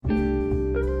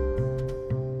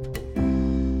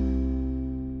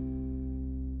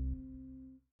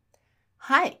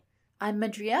I'm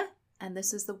Madria, and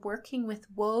this is the Working with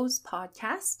Woes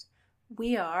podcast.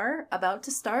 We are about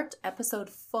to start episode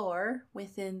 4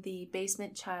 within the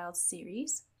Basement Child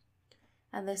series.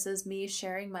 And this is me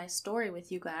sharing my story with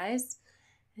you guys.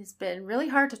 It's been really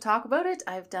hard to talk about it.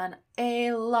 I've done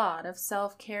a lot of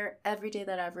self-care every day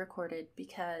that I've recorded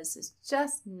because it's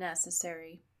just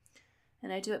necessary.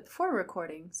 And I do it before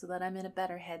recording so that I'm in a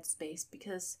better headspace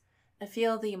because I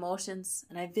feel the emotions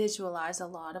and I visualize a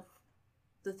lot of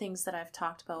the things that I've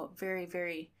talked about very,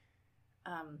 very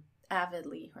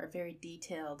avidly or very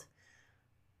detailed.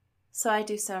 So I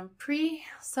do some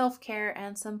pre-self-care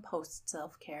and some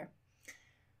post-self-care.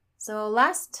 So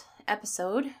last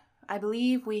episode, I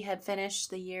believe we had finished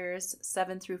the years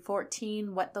 7 through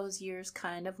 14, what those years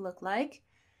kind of look like.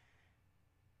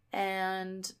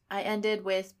 And I ended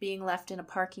with being left in a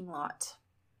parking lot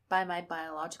by my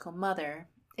biological mother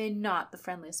in not the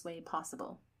friendliest way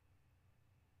possible.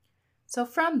 So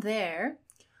from there,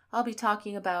 I'll be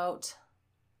talking about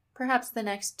perhaps the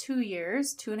next 2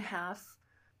 years, 2.5,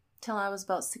 till I was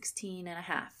about 16 and a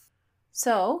half.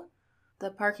 So, the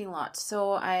parking lot.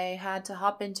 So I had to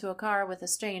hop into a car with a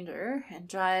stranger and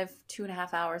drive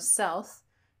 2.5 hours south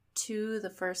to the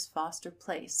first foster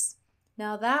place.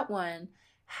 Now that one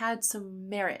had some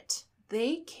merit.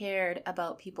 They cared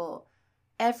about people.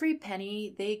 Every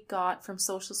penny they got from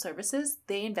social services,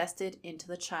 they invested into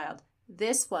the child.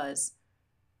 This was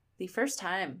the first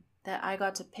time that I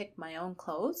got to pick my own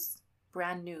clothes,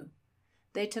 brand new.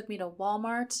 They took me to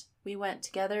Walmart. We went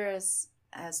together as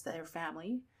their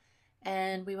family.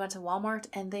 And we went to Walmart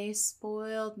and they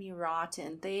spoiled me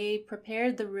rotten. They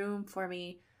prepared the room for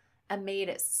me and made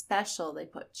it special. They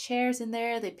put chairs in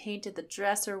there. They painted the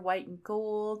dresser white and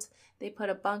gold. They put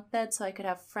a bunk bed so I could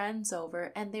have friends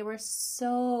over. And they were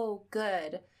so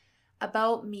good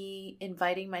about me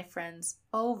inviting my friends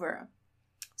over.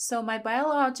 So my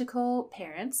biological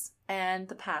parents and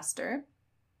the pastor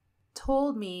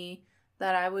told me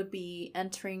that I would be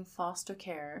entering foster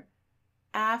care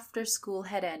after school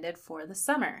had ended for the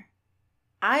summer.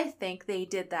 I think they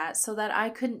did that so that I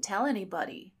couldn't tell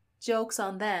anybody. Joke's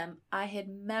on them. I had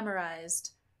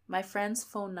memorized my friends'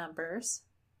 phone numbers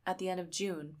at the end of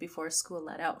June before school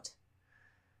let out.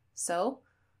 So,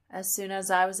 as soon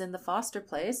as I was in the foster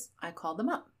place, I called them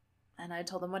up. And I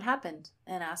told them what happened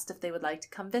and asked if they would like to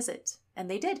come visit. And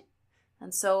they did.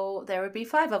 And so there would be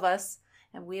 5 of us.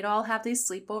 And we'd all have these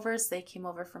sleepovers. They came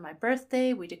over for my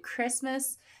birthday. We did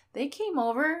Christmas. They came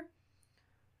over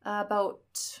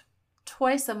about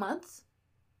twice a month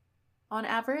on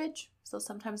average. So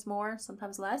sometimes more,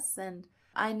 sometimes less. And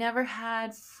I never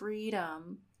had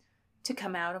freedom to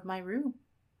come out of my room.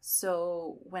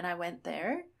 So when I went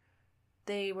there,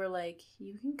 they were like,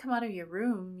 you can come out of your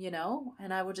room,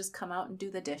 and I would just come out and do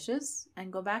the dishes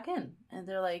and go back in. And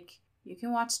they're like, you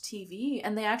can watch TV.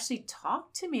 And they actually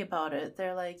talked to me about it.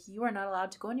 They're like, you are not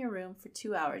allowed to go in your room for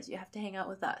 2 hours. You have to hang out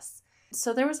with us.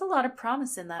 So there was a lot of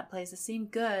promise in that place. It seemed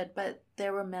good, but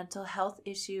there were mental health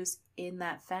issues in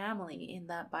that family, in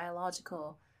that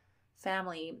biological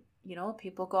family.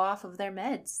 People go off of their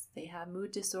meds. They have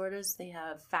mood disorders. They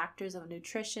have factors of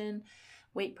nutrition,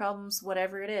 weight problems,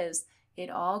 whatever it is. It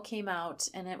all came out,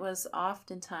 and it was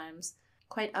oftentimes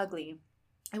quite ugly.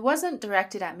 It wasn't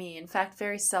directed at me. In fact,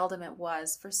 very seldom it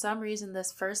was. For some reason,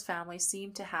 this first family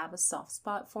seemed to have a soft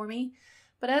spot for me.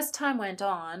 But as time went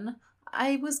on,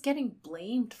 I was getting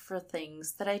blamed for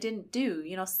things that I didn't do.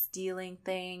 Stealing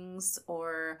things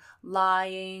or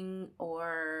lying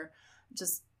or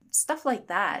just stuff like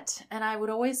that. And I would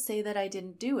always say that I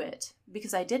didn't do it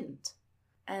because I didn't.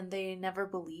 And they never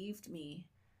believed me.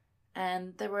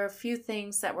 And there were a few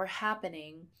things that were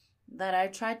happening that I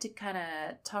tried to kind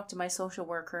of talk to my social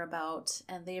worker about,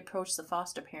 and they approached the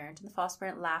foster parent, and the foster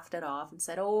parent laughed it off and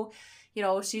said,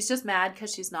 she's just mad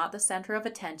because she's not the center of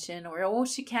attention, or,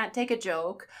 she can't take a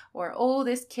joke, or,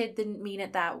 this kid didn't mean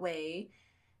it that way.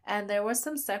 And there was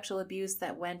some sexual abuse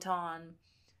that went on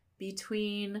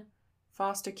between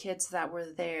foster kids that were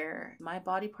there. My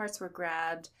body parts were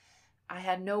grabbed. I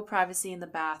had no privacy in the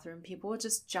bathroom. People would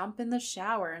just jump in the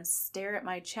shower and stare at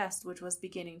my chest, which was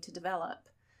beginning to develop.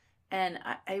 And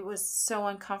I was so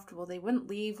uncomfortable. They wouldn't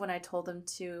leave when I told them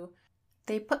to.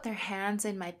 They put their hands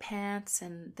in my pants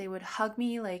and they would hug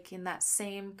me like in that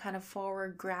same kind of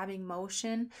forward grabbing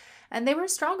motion. And they were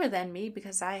stronger than me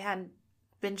because I hadn't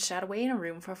been shut away in a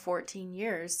room for 14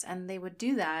 years. And they would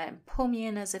do that and pull me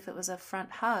in as if it was a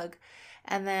front hug.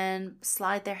 And then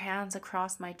slide their hands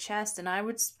across my chest, and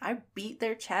I'd beat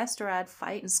their chest, or I'd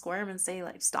fight and squirm and say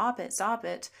like, stop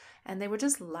it, and they would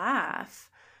just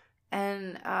laugh.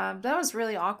 And that was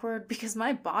really awkward because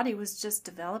my body was just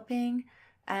developing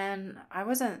And I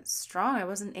wasn't strong. I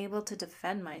wasn't able to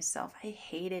defend myself. I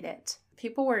hated it.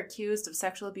 People were accused of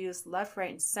sexual abuse left, right,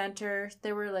 and center.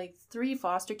 There were like 3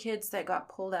 foster kids that got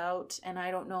pulled out, and I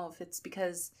don't know if it's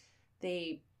because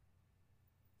they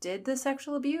did the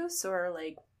sexual abuse or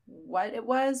like what it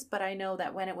was, but I know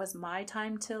that when it was my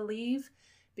time to leave,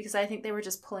 because I think they were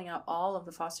just pulling out all of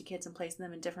the foster kids and placing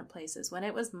them in different places. When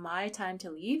it was my time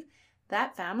to leave,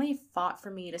 that family fought for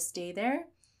me to stay there,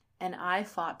 and I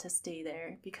fought to stay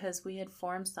there because we had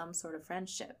formed some sort of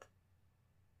friendship.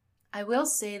 I will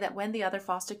say that when the other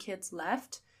foster kids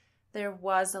left, there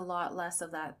was a lot less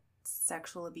of that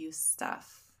sexual abuse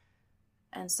stuff.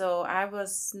 And so I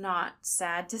was not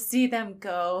sad to see them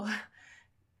go.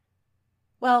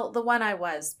 Well, the one I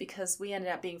was, because we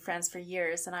ended up being friends for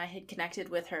years and I had connected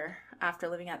with her after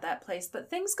living at that place. But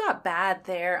things got bad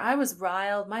there. I was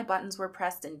riled. My buttons were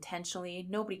pressed intentionally.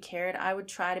 Nobody cared. I would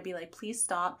try to be like, please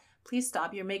stop. Please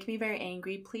stop. You're making me very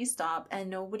angry. Please stop. And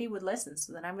nobody would listen.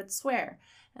 So then I would swear.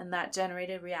 And that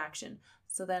generated reaction.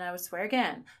 So then I would swear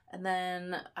again. And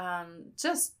then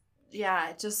just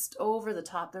over the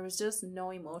top. There was just no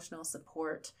emotional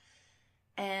support.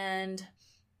 And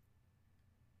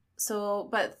so,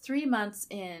 but 3 months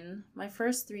in, my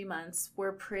first 3 months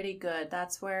were pretty good.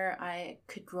 That's where I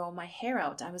could grow my hair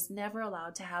out. I was never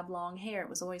allowed to have long hair. It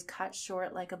was always cut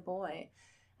short like a boy.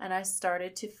 And I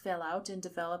started to fill out and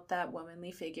develop that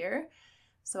womanly figure.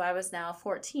 So I was now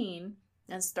 14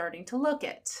 and starting to look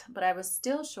it. But I was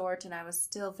still short and I was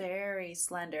still very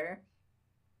slender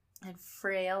and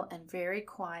frail and very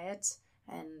quiet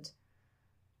and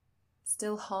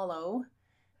still hollow.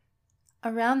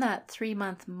 Around that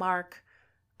 3-month mark,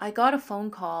 I got a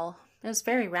phone call. It was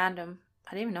very random.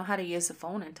 I didn't even know how to use the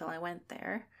phone until I went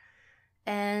there.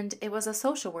 And it was a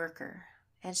social worker.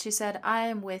 And she said, I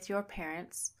am with your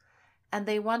parents, and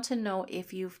they want to know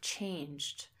if you've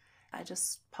changed. I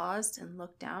just paused and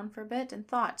looked down for a bit and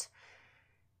thought.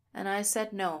 And I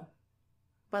said no.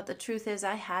 But the truth is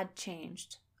I had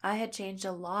changed. I had changed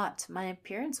a lot. My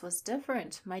appearance was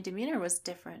different. My demeanor was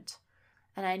different.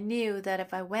 And I knew that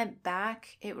if I went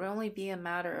back, it would only be a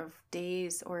matter of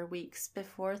days or weeks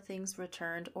before things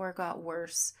returned or got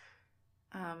worse.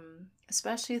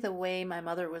 Especially the way my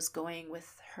mother was going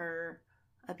with her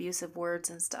abusive words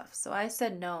and stuff. So I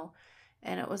said no.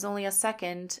 And it was only a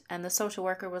second. And the social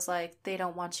worker was like, they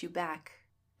don't want you back.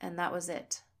 And that was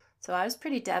it. So I was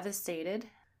pretty devastated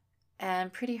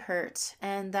and pretty hurt.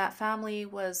 And that family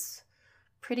was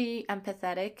pretty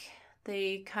empathetic.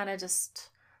 They kind of just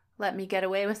let me get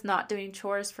away with not doing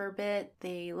chores for a bit.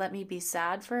 They let me be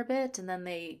sad for a bit, and then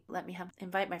they let me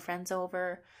invite my friends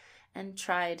over and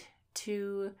tried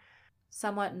to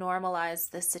somewhat normalize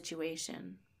the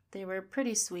situation. They were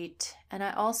pretty sweet, and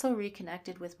I also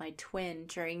reconnected with my twin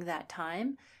during that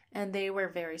time, and they were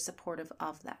very supportive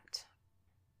of that.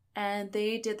 And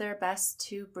they did their best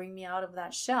to bring me out of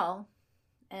that shell,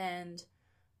 and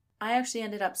I actually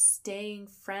ended up staying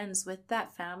friends with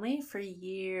that family for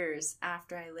years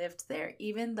after I lived there,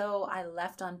 even though I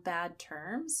left on bad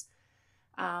terms.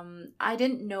 I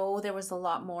didn't know there was a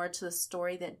lot more to the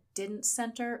story that didn't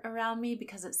center around me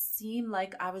because it seemed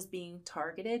like I was being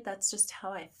targeted. That's just how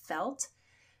I felt.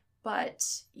 But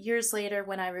years later,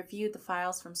 when I reviewed the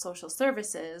files from social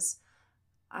services,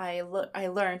 I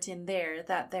learned in there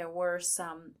that there were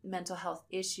some mental health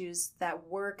issues that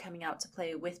were coming out to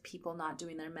play with people not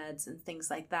doing their meds and things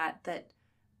like that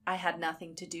I had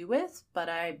nothing to do with, but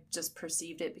I just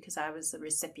perceived it because I was a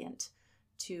recipient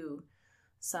to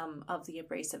some of the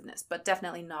abrasiveness, but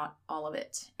definitely not all of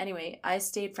it. Anyway, I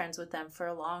stayed friends with them for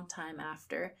a long time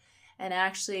after, and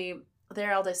actually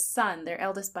their eldest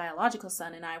biological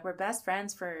son, and I were best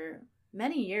friends for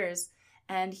many years.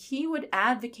 And he would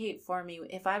advocate for me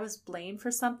if I was blamed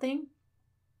for something,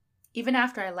 even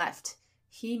after I left.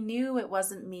 He knew it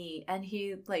wasn't me. And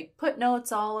he put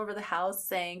notes all over the house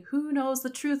saying, who knows the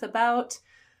truth about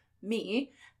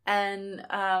me? And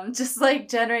just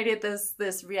generated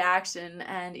this reaction.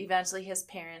 And eventually his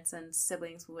parents and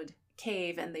siblings would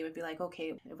cave and they would be like,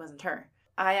 okay, it wasn't her.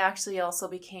 I actually also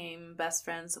became best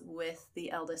friends with the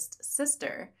eldest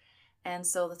sister. And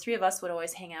so the 3 of us would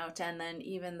always hang out, and then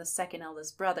even the second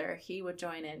eldest brother, he would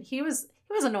join in. He was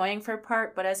annoying for a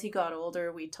part, but as he got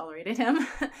older, we tolerated him,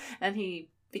 and he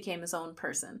became his own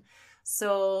person.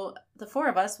 So the 4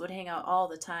 of us would hang out all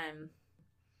the time.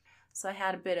 So I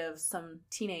had a bit of some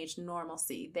teenage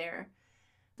normalcy there.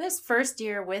 This first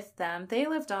year with them, they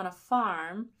lived on a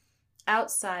farm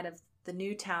outside of the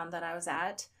new town that I was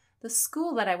at. The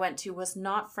school that I went to was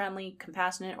not friendly,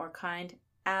 compassionate, or kind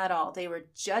at all. They were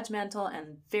judgmental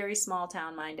and very small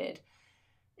town minded.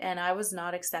 And I was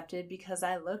not accepted because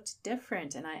I looked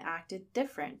different and I acted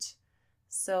different.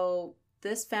 So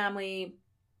this family,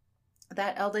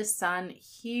 that eldest son,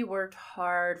 he worked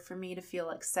hard for me to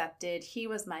feel accepted. He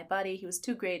was my buddy. He was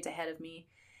 2 grades ahead of me.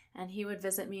 And he would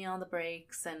visit me on the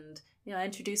breaks and,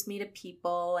 introduce me to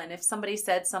people. And if somebody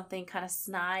said something kind of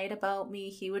snide about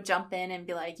me, he would jump in and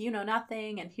be like, you know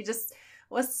nothing. And he just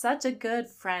was such a good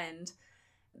friend.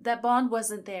 That bond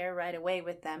wasn't there right away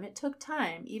with them. It took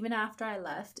time. Even after I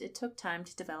left, it took time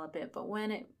to develop it. But when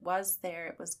it was there,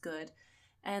 it was good.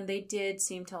 And they did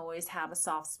seem to always have a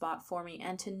soft spot for me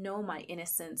and to know my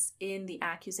innocence in the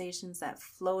accusations that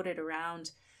floated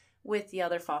around with the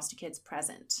other foster kids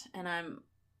present. And I'm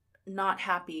not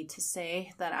happy to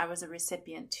say that I was a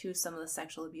recipient to some of the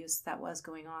sexual abuse that was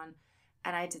going on.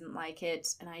 And I didn't like it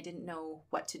and I didn't know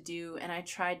what to do. And I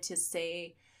tried to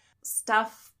say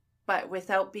stuff but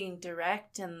without being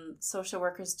direct, and social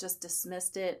workers just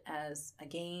dismissed it as a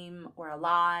game or a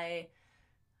lie.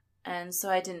 And so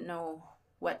I didn't know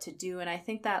what to do, and I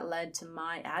think that led to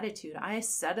my attitude. I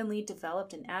suddenly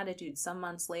developed an attitude some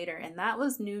months later, and that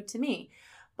was new to me.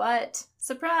 But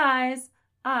surprise,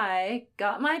 I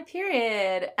got my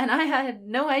period, and I had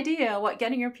no idea what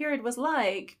getting your period was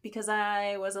like because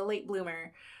I was a late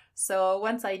bloomer. So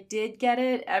once I did get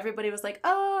it, everybody was like,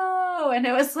 oh, and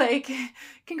it was like,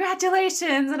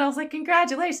 congratulations. And I was like,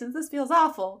 congratulations, this feels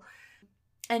awful.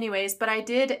 Anyways, but I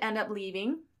did end up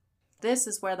leaving. This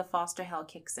is where the foster hell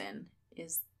kicks in,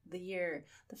 is the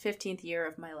 15th year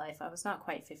of my life. I was not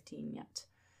quite 15 yet.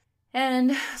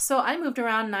 And so I moved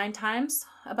around 9 times,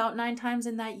 about 9 times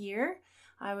in that year.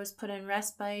 I was put in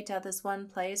respite at this one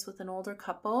place with an older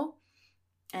couple.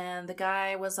 And the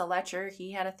guy was a lecher.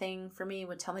 He had a thing for me,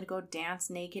 would tell me to go dance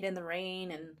naked in the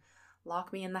rain and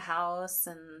lock me in the house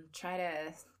and try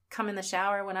to come in the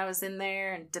shower when I was in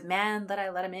there and demand that I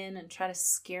let him in and try to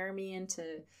scare me into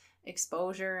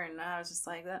exposure. And I was just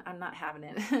like, I'm not having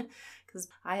it, because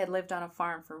I had lived on a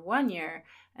farm for 1 year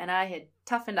and I had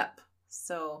toughened up.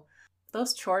 So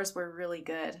those chores were really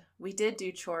good. We did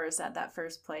do chores at that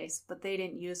first place, but they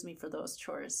didn't use me for those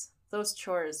chores. Those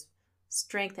chores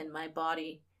strengthened my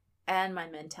body and my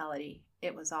mentality.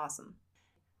 It was awesome.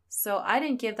 So I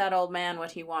didn't give that old man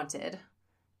what he wanted,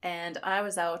 and I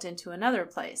was out into another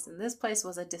place, and this place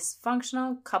was a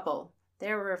dysfunctional couple.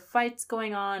 There were fights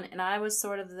going on, and I was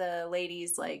sort of the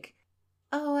ladies like,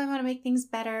 oh, I want to make things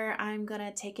better, I'm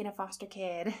gonna take in a foster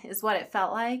kid, is what it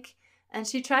felt like. And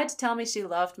she tried to tell me she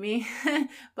loved me,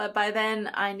 but by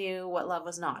then I knew what love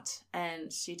was not,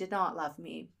 and she did not love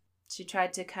me. She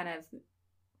tried to kind of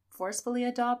forcefully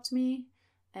adopt me,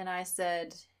 and I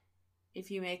said, if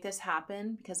you make this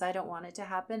happen, because I don't want it to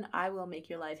happen, I will make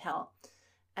your life hell.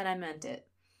 And I meant it.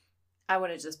 I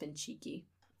would have just been cheeky.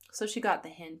 So she got the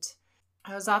hint.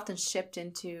 I was often shipped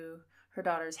into her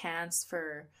daughter's hands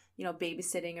for,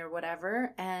 babysitting or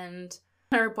whatever, and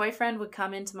her boyfriend would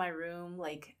come into my room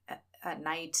like at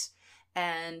night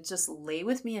and just lay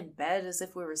with me in bed as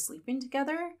if we were sleeping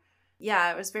together.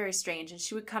 Yeah, it was very strange. And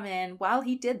she would come in while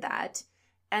he did that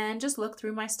and just look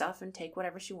through my stuff and take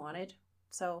whatever she wanted.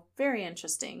 So very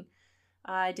interesting.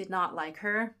 I did not like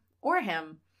her or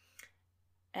him,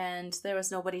 and there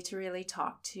was nobody to really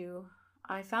talk to.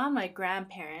 I found my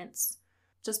grandparents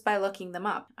just by looking them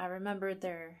up. I remembered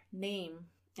their name,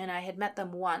 and I had met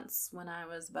them once when I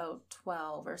was about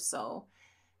 12 or so.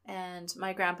 And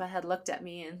my grandpa had looked at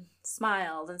me and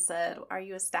smiled and said, are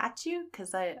you a statue?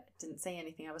 Because I didn't say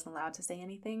anything. I wasn't allowed to say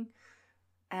anything.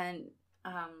 And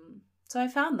so I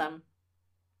found them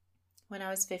when I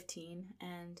was 15,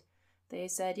 and they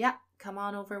said, yeah, come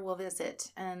on over, we'll visit.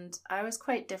 And I was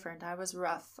quite different. I was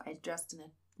rough. I dressed in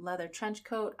a leather trench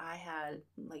coat. I had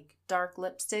like dark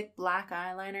lipstick, black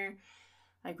eyeliner.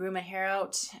 I grew my hair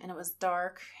out and it was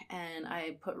dark, and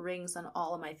I put rings on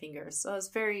all of my fingers. So I was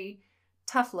very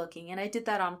tough looking, and I did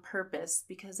that on purpose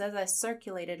because as I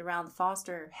circulated around the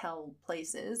foster hell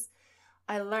places,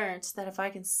 I learned that if I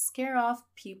can scare off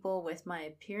people with my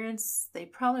appearance, they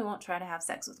probably won't try to have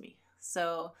sex with me.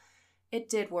 So it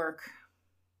did work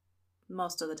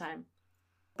most of the time.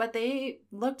 But they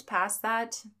looked past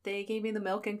that. They gave me the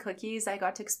milk and cookies. I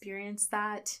got to experience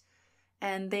that.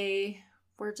 And they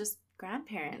were just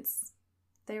grandparents.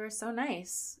 They were so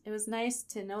nice. It was nice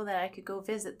to know that I could go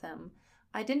visit them.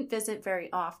 I didn't visit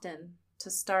very often to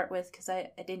start with because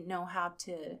I didn't know how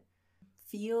to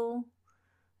feel.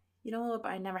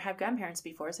 I never had grandparents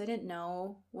before, so I didn't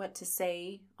know what to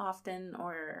say often,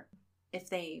 or if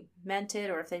they meant it,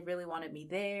 or if they really wanted me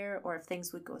there, or if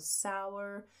things would go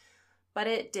sour. But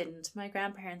it didn't. My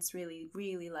grandparents really,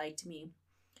 really liked me.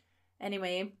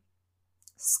 Anyway,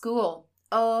 school.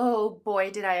 Oh boy,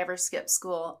 did I ever skip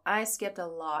school. I skipped a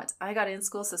lot. I got in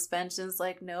school suspensions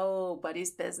like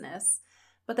nobody's business.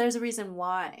 But there's a reason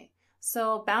why.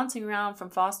 So bouncing around from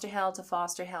foster hell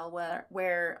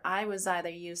where I was either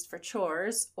used for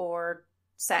chores or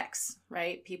sex,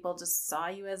 right? People just saw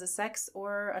you as a sex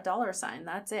or a dollar sign.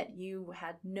 That's it. You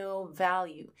had no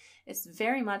value. It's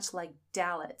very much like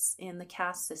Dalits in the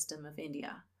caste system of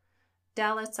India.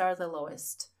 Dalits are the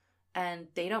lowest and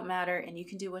they don't matter, and you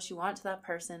can do what you want to that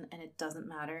person and it doesn't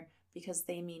matter because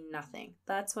they mean nothing.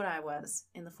 That's what I was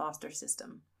in the foster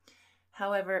system.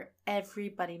 However,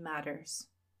 everybody matters,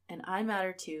 and I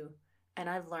matter too, and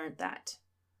I've learned that.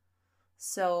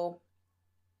 So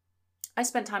I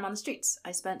spent time on the streets.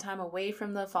 I spent time away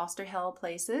from the foster hell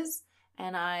places,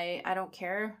 and I don't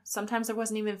care. Sometimes there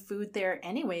wasn't even food there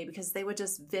anyway because they would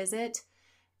just visit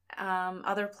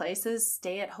other places,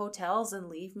 stay at hotels, and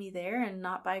leave me there and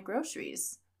not buy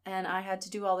groceries. And I had to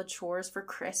do all the chores for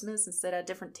Christmas and sit at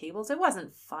different tables. It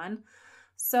wasn't fun.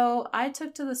 So I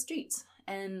took to the streets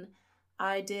and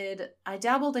I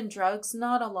dabbled in drugs,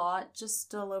 not a lot,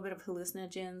 just a little bit of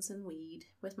hallucinogens and weed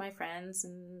with my friends,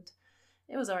 and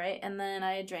it was all right. And then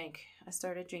I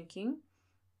started drinking.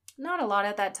 Not a lot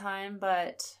at that time,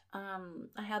 but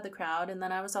I had the crowd, and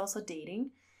then I was also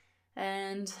dating.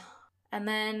 And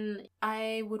then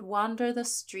I would wander the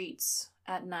streets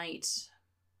at night,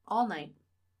 all night.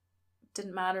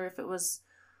 Didn't matter if it was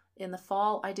in the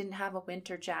fall. I didn't have a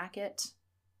winter jacket.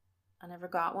 I never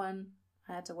got one.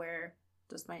 I had to wear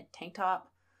just my tank top.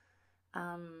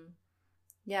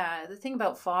 Yeah, the thing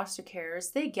about foster care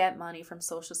is they get money from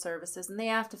social services and they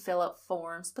have to fill out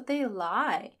forms, but they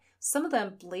lie. Some of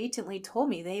them blatantly told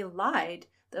me they lied.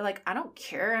 They're like, I don't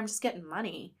care, I'm just getting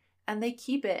money. And they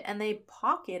keep it and they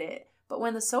pocket it. But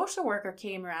when the social worker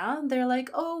came around, they're like,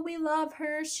 oh, we love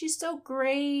her. She's so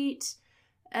great.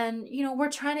 And, we're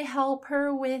trying to help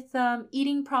her with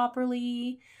eating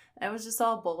properly. It was just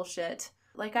all bullshit.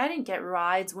 Like, I didn't get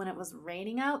rides when it was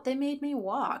raining out. They made me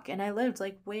walk. And I lived,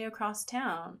 like, way across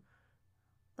town.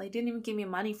 They didn't even give me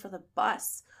money for the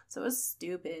bus. So it was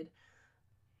stupid.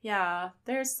 Yeah,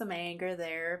 there's some anger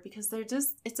there because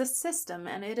it's a system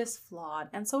and it is flawed.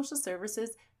 And social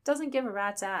services doesn't give a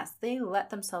rat's ass. They let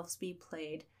themselves be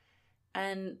played.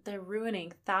 And they're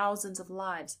ruining thousands of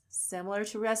lives, similar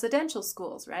to residential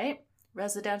schools, right?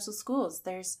 Residential schools,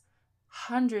 there's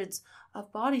hundreds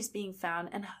of bodies being found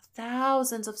and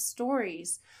thousands of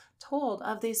stories told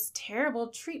of this terrible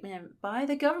treatment by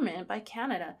the government, by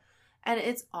Canada. And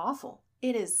it's awful.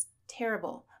 It is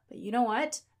terrible. But you know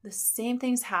what? The same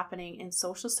thing's happening in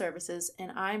social services,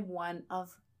 and I'm one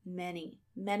of many,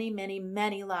 many, many,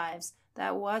 many lives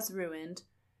that was ruined.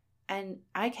 And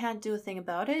I can't do a thing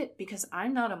about it because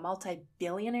I'm not a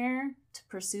multi-billionaire to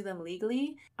pursue them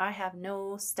legally. I have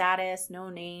no status, no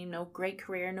name, no great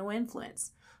career, no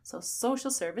influence. So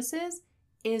social services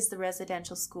is the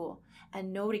residential school.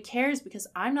 And nobody cares because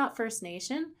I'm not First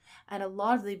Nation and a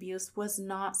lot of the abuse was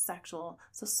not sexual.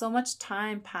 So much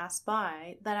time passed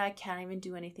by that I can't even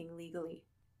do anything legally.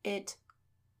 It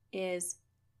is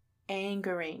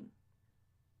angering.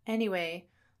 Anyway,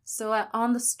 so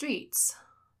on the streets,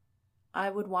 I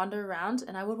would wander around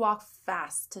and I would walk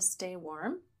fast to stay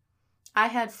warm. I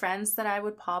had friends that I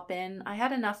would pop in. I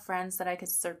had enough friends that I could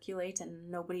circulate and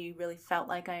nobody really felt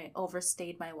like I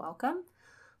overstayed my welcome.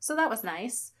 So that was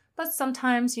nice. But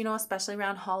sometimes, especially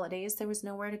around holidays, there was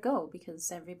nowhere to go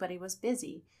because everybody was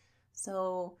busy.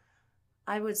 So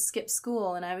I would skip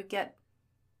school and I would get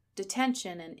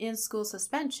detention and in-school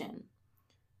suspension.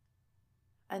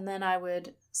 And then I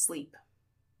would sleep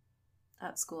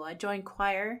at school. I joined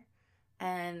choir,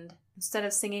 and instead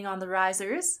of singing on the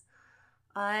risers,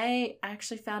 I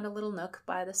actually found a little nook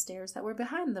by the stairs that were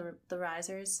behind the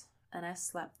risers, and I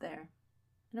slept there.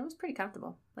 And it was pretty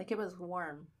comfortable. Like, it was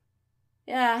warm.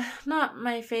 Yeah, not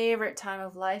my favorite time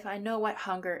of life. I know what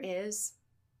hunger is.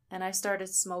 And I started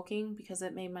smoking because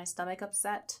it made my stomach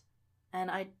upset. And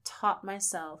I taught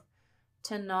myself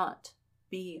to not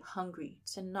be hungry,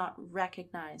 to not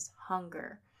recognize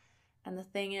hunger. And the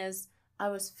thing is, I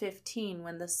was 15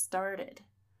 when this started.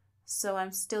 So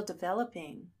I'm still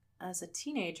developing as a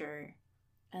teenager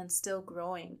and still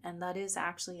growing. And that is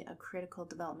actually a critical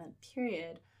development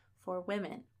period for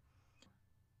women.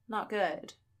 Not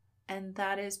good. And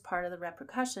that is part of the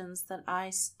repercussions that I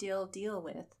still deal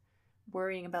with,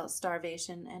 worrying about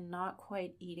starvation and not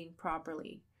quite eating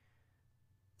properly.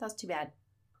 That's too bad.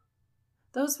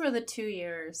 Those were the 2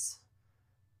 years.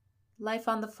 Life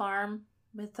on the farm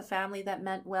with the family that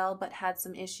meant well but had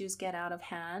some issues get out of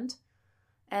hand.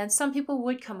 And some people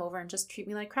would come over and just treat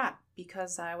me like crap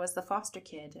because I was the foster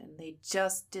kid and they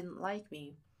just didn't like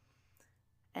me.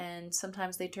 And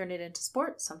sometimes they turned it into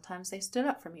sport. Sometimes they stood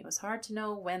up for me. It was hard to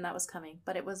know when that was coming,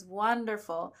 but it was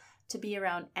wonderful to be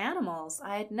around animals.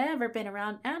 I had never been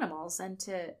around animals, and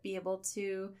to be able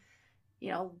to,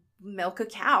 milk a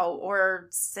cow or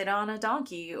sit on a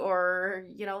donkey or,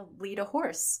 lead a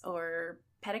horse or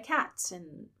pet a cat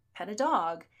and pet a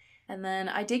dog. And then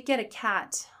I did get a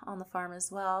cat on the farm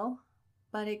as well,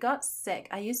 but it got sick.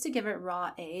 I used to give it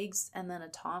raw eggs, and then a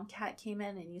tomcat came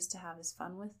in and used to have his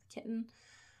fun with the kitten.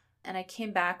 And I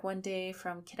came back one day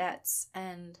from cadets,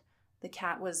 and the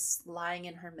cat was lying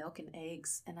in her milk and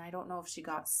eggs. And I don't know if she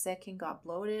got sick and got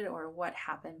bloated or what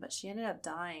happened, but she ended up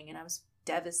dying, and I was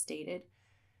devastated.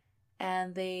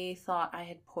 And they thought I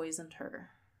had poisoned her.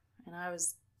 And I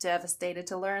was devastated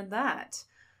to learn that.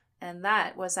 And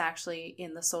that was actually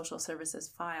in the social services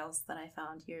files that I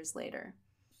found years later.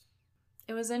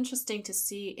 It was interesting to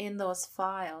see in those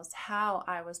files how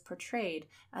I was portrayed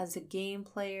as a game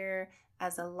player,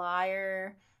 as a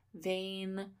liar,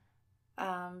 vain,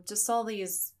 just all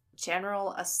these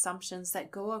general assumptions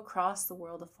that go across the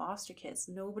world of foster kids.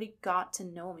 Nobody got to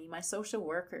know me. My social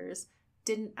workers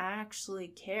didn't actually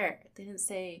care. They didn't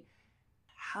say,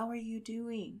 "How are you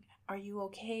doing? Are you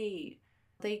okay?"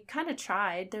 They kind of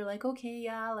tried. They're like, "Okay,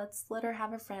 yeah, let's let her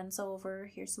have her friends over.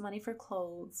 Here's some money for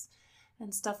clothes,"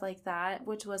 and stuff like that,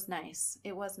 which was nice.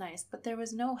 It was nice, but there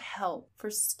was no help for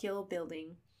skill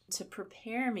building to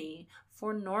prepare me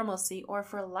for normalcy or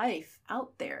for life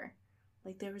out there.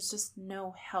 Like, there was just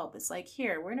no help. It's like,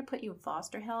 here, we're going to put you in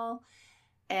foster hell,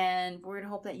 and we're going to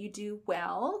hope that you do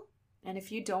well. And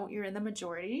if you don't, you're in the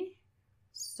majority.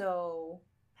 So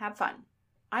have fun.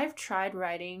 I've tried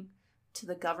writing to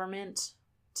the government,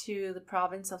 to the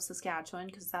province of Saskatchewan,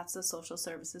 because that's the social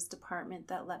services department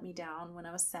that let me down when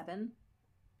I was 7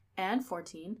 and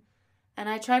 14. And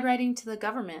I tried writing to the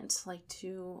government, like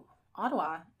to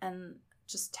Ottawa, and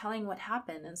just telling what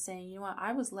happened and saying, you know what,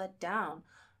 I was let down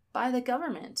by the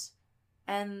government.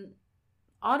 And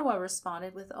Ottawa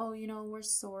responded with, "Oh, we're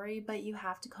sorry, but you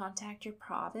have to contact your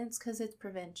province because it's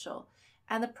provincial."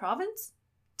 And the province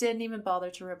didn't even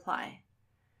bother to reply.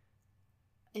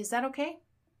 Is that okay?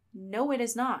 No, it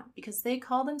is not, because they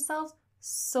call themselves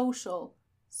social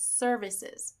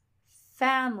services,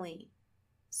 family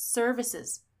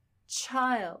services,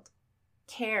 child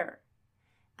care.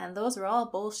 And those are all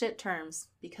bullshit terms,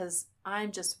 because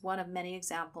I'm just one of many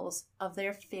examples of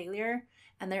their failure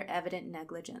and their evident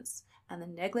negligence. And the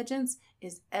negligence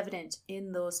is evident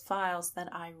in those files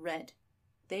that I read.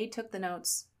 They took the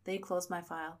notes. They closed my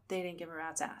file. They didn't give a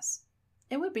rat's ass.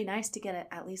 It would be nice to get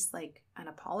at least like an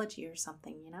apology or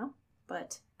something,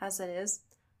 But as it is,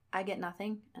 I get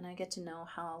nothing, and I get to know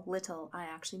how little I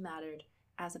actually mattered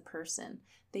as a person.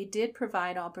 They did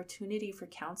provide opportunity for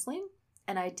counseling,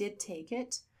 and I did take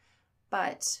it.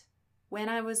 But when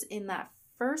I was in that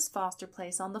first foster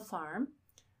place on the farm,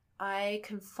 I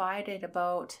confided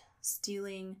about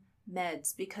stealing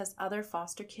meds because other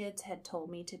foster kids had told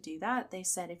me to do that. They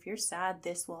said, if you're sad,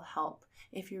 this will help.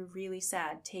 If you're really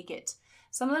sad, take it.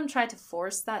 Some of them tried to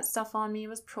force that stuff on me. It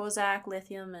was Prozac,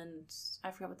 lithium, and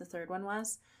I forgot what the third one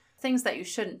was. Things that you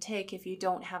shouldn't take if you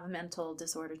don't have a mental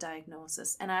disorder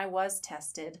diagnosis. And I was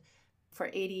tested for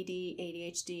ADD,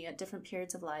 ADHD at different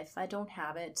periods of life. I don't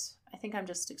have it. I think I'm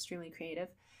just extremely creative.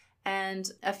 And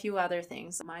a few other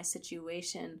things. My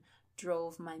situation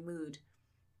drove my mood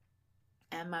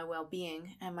and my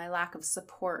well-being, and my lack of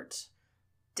support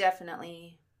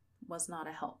definitely was not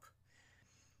a help.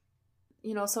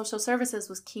 Social services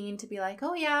was keen to be like,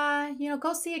 "Oh yeah,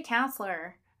 go see a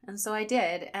counselor." And so I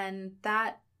did. And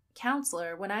that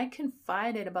counselor, when I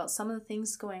confided about some of the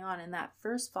things going on in that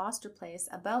first foster place,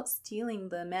 about stealing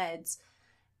the meds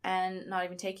and not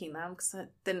even taking them because I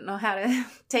didn't know how to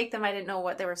take them. I didn't know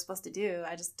what they were supposed to do.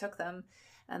 I just took them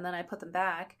and then I put them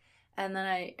back. And then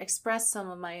I expressed some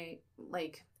of my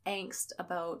angst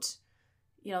about,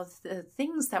 the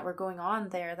things that were going on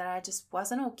there that I just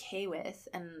wasn't okay with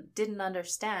and didn't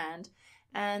understand.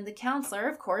 And the counselor,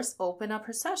 of course, opened up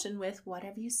her session with,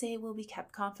 "Whatever you say will be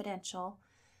kept confidential,"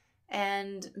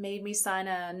 and made me sign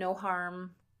a no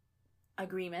harm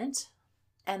agreement.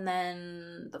 And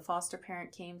then the foster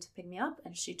parent came to pick me up,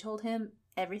 and she told him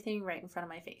everything right in front of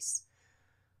my face.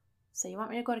 So you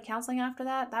want me to go to counseling after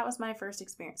that? That was my first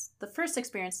experience. The first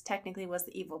experience technically was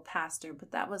the evil pastor,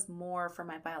 but that was more for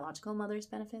my biological mother's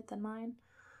benefit than mine.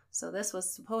 So this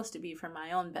was supposed to be for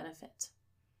my own benefit.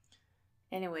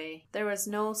 Anyway, there was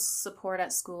no support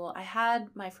at school. I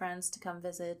had my friends to come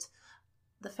visit.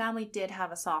 The family did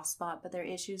have a soft spot, but their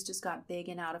issues just got big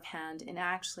and out of hand and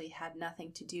actually had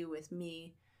nothing to do with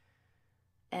me.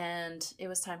 And it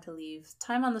was time to leave.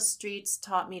 Time on the streets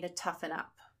taught me to toughen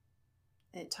up.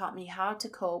 It taught me how to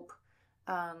cope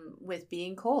with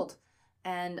being cold.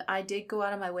 And I did go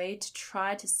out of my way to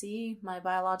try to see my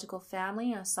biological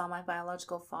family. I saw my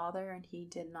biological father, and he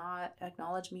did not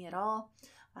acknowledge me at all.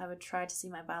 I would try to see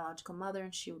my biological mother,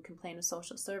 and she would complain to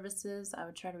social services. I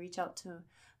would try to reach out to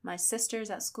my sisters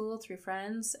at school through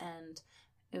friends, and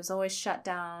it was always shut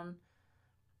down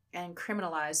and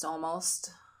criminalized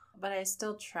almost. But I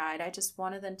still tried. I just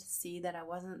wanted them to see that I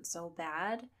wasn't so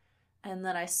bad and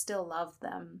that I still loved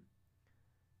them.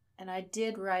 And I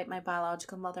did write my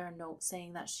biological mother a note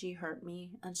saying that she hurt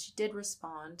me, and she did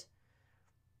respond,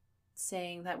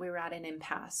 saying that we were at an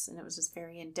impasse, and it was just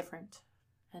very indifferent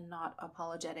and not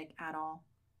apologetic at all.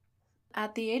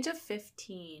 At the age of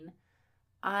 15,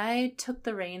 I took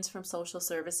the reins from social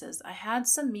services. I had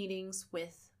some meetings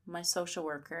with my social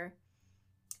worker,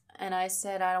 and I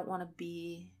said, I don't want to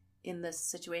be in this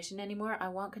situation anymore. I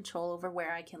want control over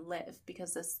where I can live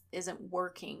because this isn't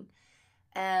working.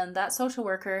 And that social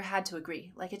worker had to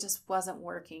agree. Like, it just wasn't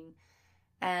working.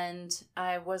 And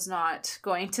I was not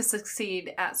going to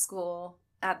succeed at school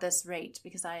at this rate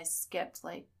because I skipped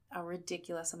like a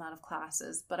ridiculous amount of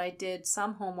classes. But I did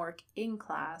some homework in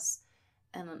class,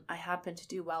 and I happened to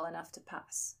do well enough to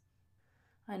pass.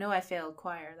 I know I failed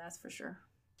choir, that's for sure.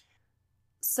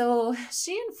 So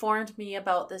she informed me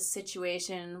about this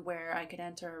situation where I could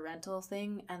enter a rental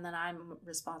thing, and then I'm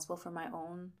responsible for my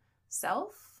own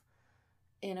self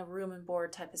in a room and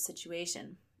board type of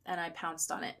situation. And I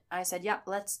pounced on it. I said, yeah,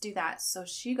 let's do that. So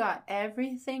she got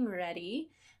everything ready.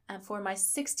 And for my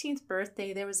 16th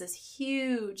birthday, there was this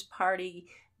huge party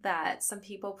that some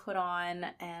people put on,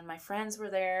 and my friends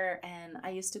were there. And I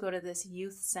used to go to this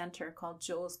youth center called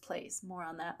Joe's Place. More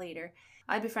on that later.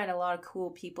 I befriended a lot of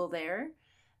cool people there.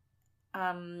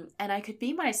 And I could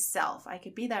be myself. I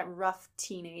could be that rough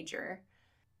teenager.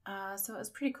 So it was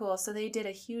pretty cool. So they did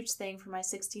a huge thing for my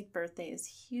 16th birthday, this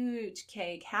huge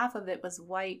cake. Half of it was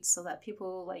white so that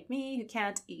people like me who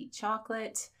can't eat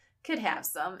chocolate could have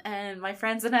some. And my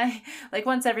friends and I, like,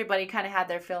 once everybody kind of had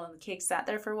their fill and the cake sat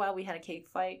there for a while, we had a cake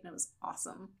fight, and it was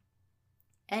awesome.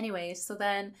 Anyway, so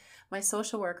then my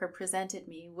social worker presented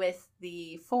me with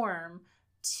the form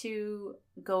to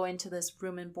go into this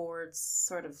room and board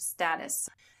sort of status.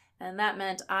 And that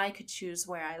meant I could choose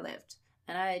where I lived.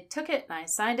 And I took it and I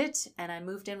signed it and I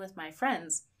moved in with my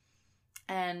friends.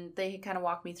 And they kind of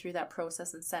walked me through that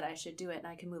process and said I should do it and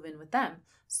I could move in with them.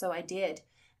 So I did.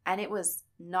 And it was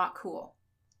not cool.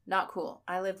 Not cool.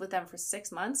 I lived with them for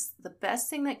 6 months. The best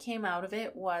thing that came out of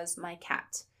it was my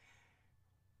cat.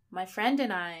 My friend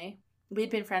and I, we'd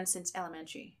been friends since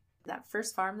elementary. That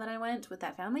first farm that I went with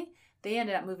that family, they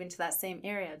ended up moving to that same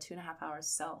area 2.5 hours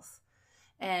south.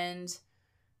 And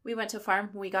we went to a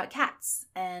farm, we got cats,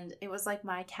 and it was like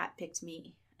my cat picked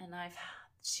me. And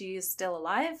she is still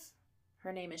alive.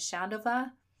 Her name is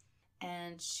Shandova,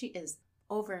 and she is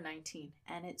over 19,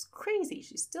 and it's crazy.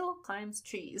 She still climbs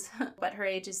trees, but her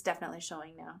age is definitely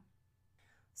showing now.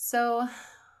 So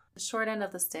the short end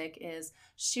of the stick is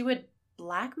she would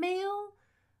blackmail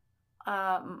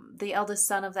the eldest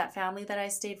son of that family that I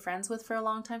stayed friends with for a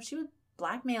long time. She would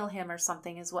blackmail him or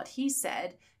something is what he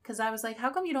said, because I was like,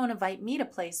 how come you don't invite me to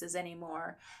places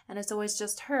anymore and it's always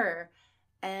just her?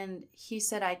 And he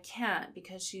said I can't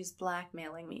because she's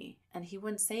blackmailing me, and he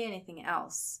wouldn't say anything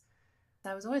else.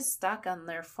 I was always stuck on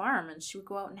their farm, and she would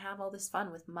go out and have all this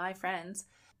fun with my friends.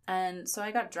 And so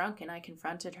I got drunk and I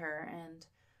confronted her, and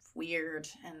weird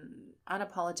and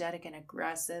unapologetic and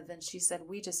aggressive, and she said,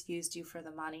 we just used you for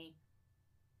the money.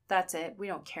 That's it. We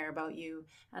don't care about you.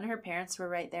 And her parents were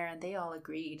right there, and they all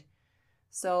agreed.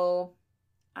 So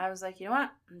I was like, you know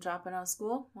what? I'm dropping out of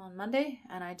school on Monday.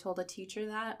 And I told a teacher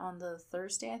that on the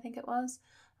Thursday, I think it was.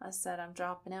 I said, I'm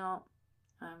dropping out.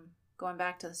 I'm going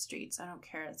back to the streets. I don't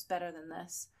care. It's better than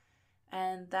this.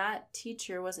 And that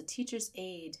teacher was a teacher's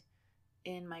aide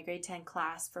in my grade 10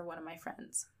 class for one of my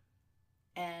friends.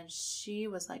 And she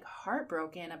was like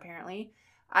heartbroken, apparently.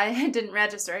 I didn't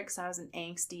register it because I was an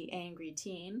angsty, angry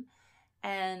teen.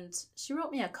 And she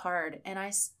wrote me a card, and I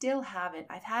still have it.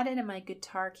 I've had it in my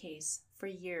guitar case for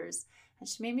years. And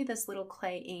she made me this little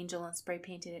clay angel and spray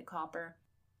painted it copper.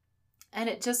 And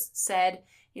it just said,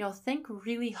 think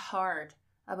really hard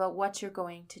about what you're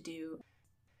going to do.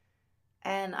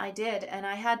 And I did. And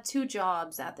I had 2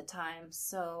 jobs at the time.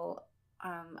 So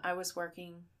I was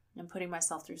working and putting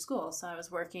myself through school. So I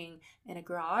was working in a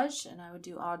garage, and I would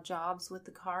do odd jobs with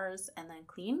the cars and then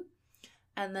clean.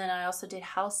 And then I also did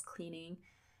house cleaning,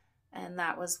 and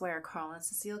that was where Carl and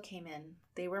Cecile came in.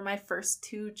 They were my first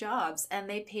 2 jobs, and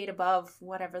they paid above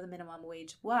whatever the minimum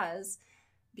wage was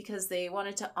because they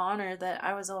wanted to honor that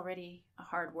I was already a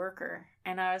hard worker.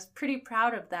 And I was pretty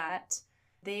proud of that.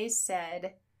 They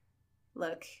said,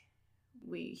 look,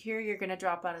 we hear you're going to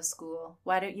drop out of school.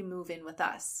 Why don't you move in with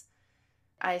us?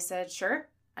 I said, sure.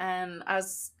 And I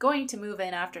was going to move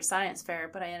in after science fair,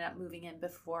 but I ended up moving in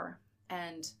before.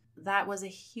 And that was a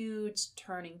huge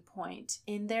turning point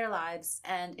in their lives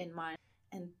and in mine.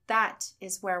 And that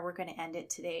is where we're going to end it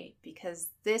today, because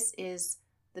this is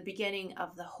the beginning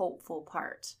of the hopeful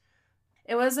part.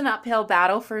 It was an uphill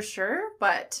battle for sure,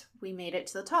 but we made it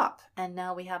to the top, and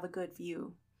now we have a good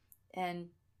view. And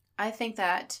I think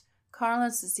that Carl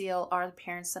and Cecile are the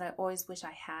parents that I always wish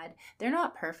I had. They're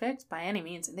not perfect by any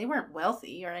means, and they weren't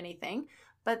wealthy or anything,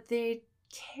 but they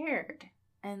cared,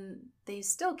 and they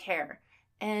still care.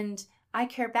 And I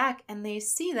care back, and they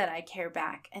see that I care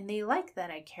back, and they like that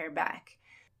I care back.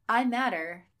 I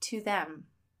matter to them.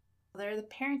 They're the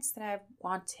parents that I've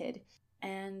wanted.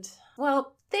 And,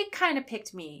 well, they kind of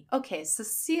picked me. Okay,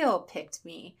 Cecile picked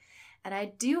me. And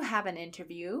I do have an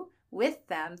interview with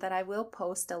them that I will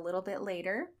post a little bit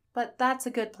later. But that's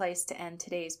a good place to end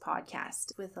today's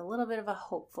podcast, with a little bit of a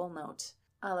hopeful note.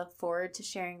 I look forward to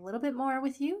sharing a little bit more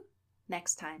with you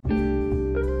next time.